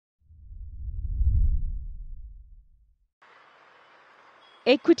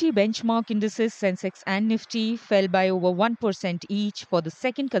Equity benchmark indices Sensex and Nifty fell by over 1% each for the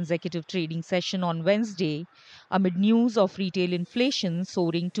second consecutive trading session on Wednesday, amid news of retail inflation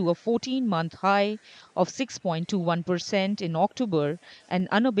soaring to a 14-month high of 6.21% in October and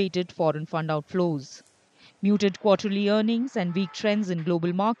unabated foreign fund outflows. Muted quarterly earnings and weak trends in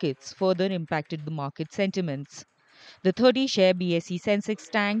global markets further impacted the market sentiments. The 30-share BSE Sensex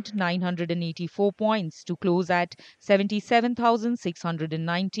tanked 984 points to close at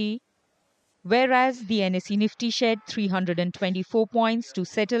 77,690, whereas the NSE Nifty shed 324 points to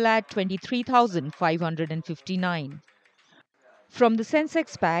settle at 23,559. From the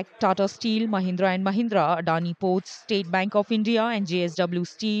Sensex pack, Tata Steel, Mahindra and Mahindra, Adani Ports, State Bank of India and JSW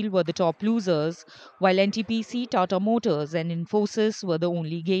Steel were the top losers, while NTPC, Tata Motors and Infosys were the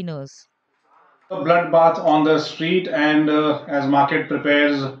only gainers. A bloodbath on the street, and as market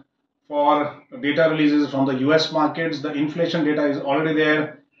prepares for data releases from the US markets, the inflation data is already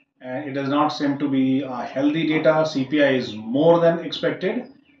there, and it does not seem to be healthy data. CPI is more than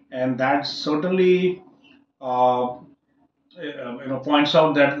expected, and that certainly points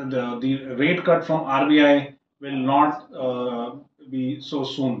out that the rate cut from RBI will not be so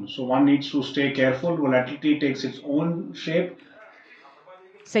soon. So one needs to stay careful. Volatility takes its own shape.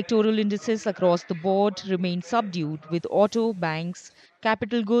 Sectoral indices across the board remain subdued, with auto, banks,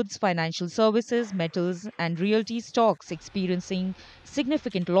 capital goods, financial services, metals, and realty stocks experiencing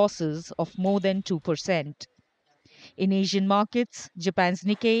significant losses of more than 2%. In Asian markets, Japan's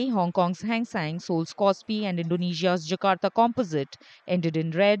Nikkei, Hong Kong's Hang Seng, Seoul's Kospi, and Indonesia's Jakarta Composite ended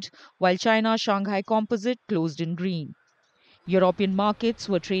in red, while China's Shanghai Composite closed in green. European markets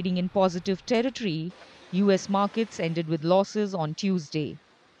were trading in positive territory. US markets ended with losses on Tuesday.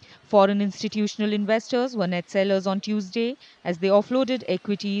 Foreign institutional investors were net sellers on Tuesday as they offloaded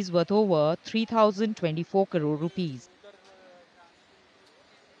equities worth over 3,024 crore rupees.